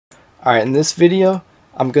Alright, in this video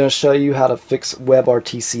I'm going to show you how to fix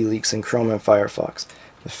WebRTC leaks in Chrome and Firefox.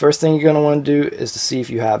 The first thing you're going to want to do is to see if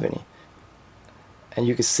you have any. And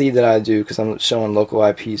you can see that I do because I'm showing local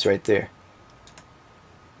IPs right there.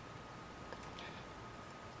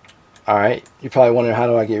 Alright, you're probably wondering, how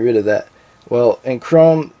do I get rid of that? Well, in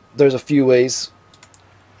Chrome there's a few ways.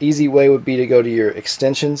 Easy way would be to go to your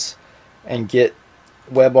extensions and get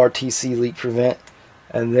WebRTC leak prevent,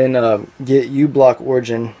 and then get uBlock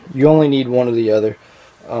origin. You only need one or the other.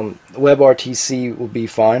 WebRTC will be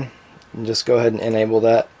fine. And just go ahead and enable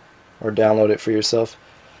that or download it for yourself.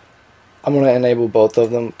 I'm going to enable both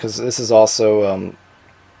of them because this is also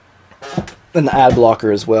an ad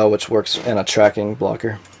blocker as well, which works in a tracking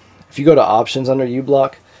blocker. If you go to options under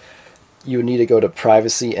uBlock, you would need to go to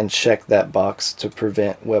privacy and check that box to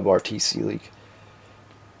prevent WebRTC leak.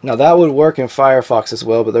 Now that would work in Firefox as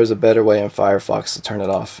well, but there's a better way in Firefox to turn it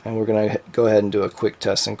off, and we're going to go ahead and do a quick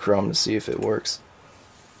test in Chrome to see if it works.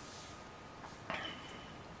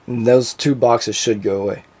 And those two boxes should go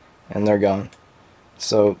away, and they're gone.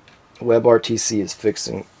 So WebRTC is fixed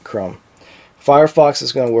in Chrome. Firefox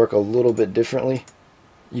is going to work a little bit differently.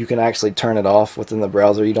 You can actually turn it off within the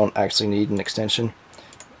browser. You don't actually need an extension.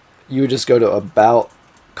 You would just go to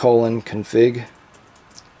about:config.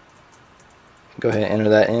 Go ahead and enter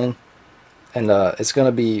that in, and it's going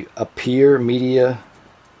to be appear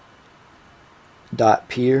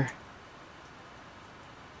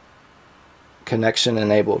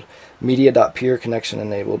media.peerconnection.enabled.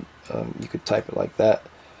 Media.peerconnection.enabled. You could type it like that.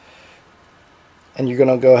 And you're going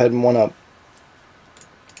to go ahead and want to,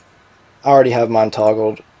 I already have mine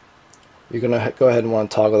toggled. You're going to go ahead and want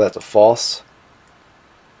to toggle that to false.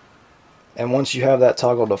 And once you have that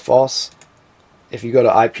toggled to false, if you go to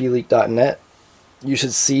ipleak.net, you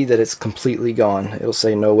should see that it's completely gone. It'll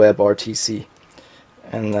say no WebRTC,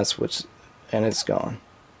 and it's gone.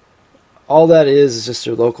 All that is just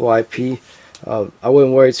your local IP. I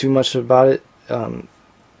wouldn't worry too much about it.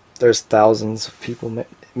 There's thousands of people,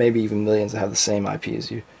 maybe even millions, that have the same IP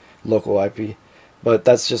as you, local IP. But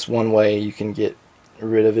that's just one way you can get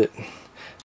rid of it.